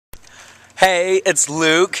Hey, it's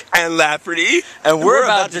Luke and Lafferty, and we're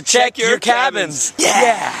about to check your cabins.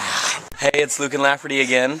 Yeah! Hey, it's Luke and Lafferty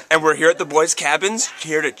again. And we're here at the boys' cabins,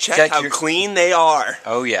 here to check how clean they are.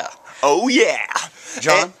 Oh yeah. Oh yeah!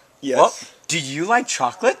 John? Yes? What? Do you like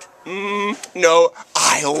chocolate? No,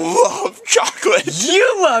 I love chocolate.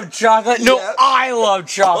 You love chocolate? No, Yep. I love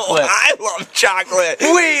chocolate. Oh, I love chocolate.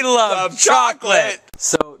 We love chocolate.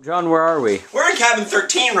 So, John, where are we? We're in cabin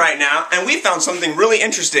 13 right now, and we found something really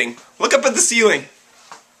interesting. Look up at the ceiling.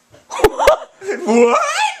 What?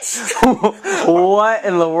 What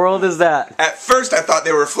in the world is that? At first I thought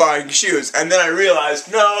they were flying shoes, and then I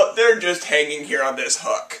realized, no, they're just hanging here on this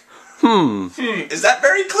hook. Is that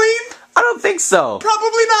very clean? I don't think so.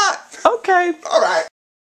 Probably not. Okay. Alright.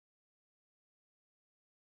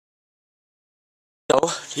 So,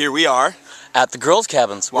 Here we are, at the girls'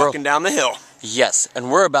 cabins. walking down the hill. Yes,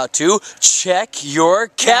 and we're about to check your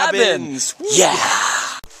cabins. Yeah.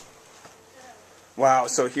 Wow,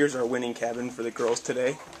 so here's our winning cabin for the girls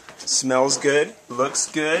today. Smells good,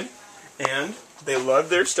 looks good, and they love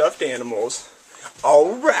their stuffed animals.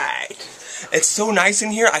 Alright. It's so nice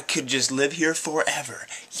in here, I could just live here forever.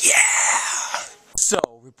 Yeah! So,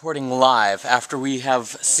 reporting live after we have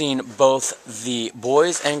seen both the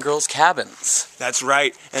boys' and girls' cabins. That's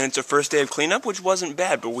right, and it's a first day of cleanup, which wasn't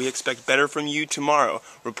bad, but we expect better from you tomorrow.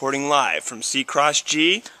 Reporting live from C-Cross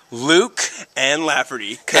G, Luke, and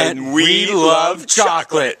Lafferty. and we love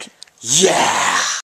chocolate. Yeah!